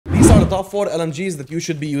top 4 LMGs that you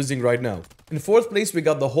should be using right now. In 4th place, we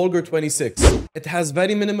got the Holger 26. It has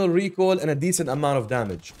very minimal recoil and a decent amount of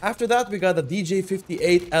damage. After that, we got the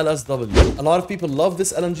DJ58 LSW. A lot of people love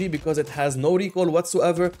this LMG because it has no recoil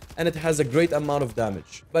whatsoever and it has a great amount of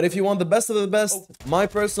damage. But if you want the best of the best, my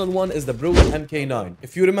personal one is the Bruin MK9.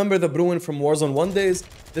 If you remember the Bruin from Warzone 1 days,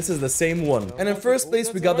 this is the same one. And in 1st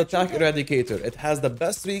place, we got the TAC Eradicator. It has the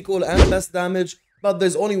best recoil and best damage, but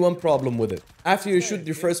there's only one problem with it. After you shoot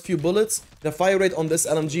your first few bullets, the fire rate on this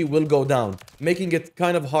LMG will go down, making it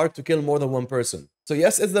kind of hard to kill more than one person. So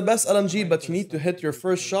yes, it's the best LMG, but you need to hit your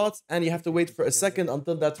first shot and you have to wait for a second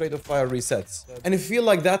until that rate of fire resets. And if you feel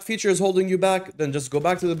like that feature is holding you back, then just go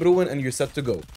back to the Bruin and you're set to go.